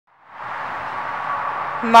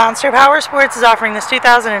Monster Powersports is offering this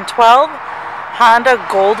 2012 Honda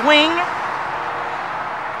Goldwing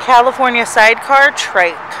California Sidecar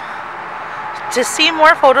Trike. To see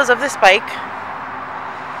more photos of this bike,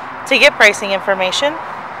 to get pricing information,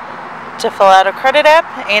 to fill out a credit app,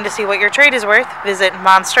 and to see what your trade is worth, visit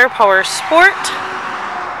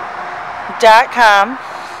monsterpowersport.com.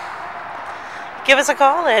 Give us a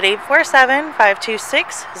call at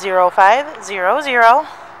 847-526-0500.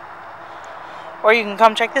 Or you can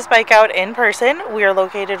come check this bike out in person. We are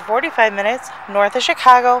located 45 minutes north of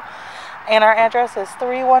Chicago, and our address is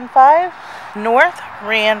 315 North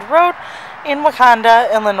Rand Road in Wauconda,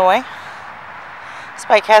 Illinois. This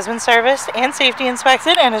bike has been serviced and safety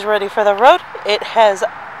inspected and is ready for the road. It has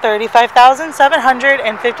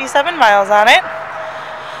 35,757 miles on it.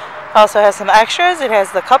 Also has some extras. It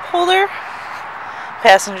has the cup holder,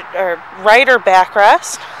 passenger or rider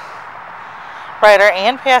backrest, rider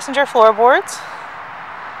and passenger floorboards.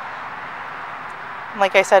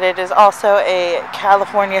 Like I said, it is also a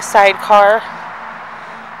California sidecar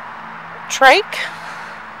trike.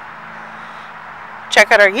 Check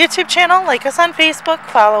out our YouTube channel, like us on Facebook,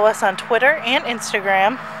 follow us on Twitter and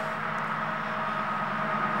Instagram.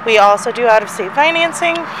 We also do out-of-state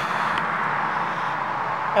financing,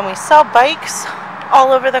 and we sell bikes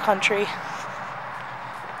all over the country.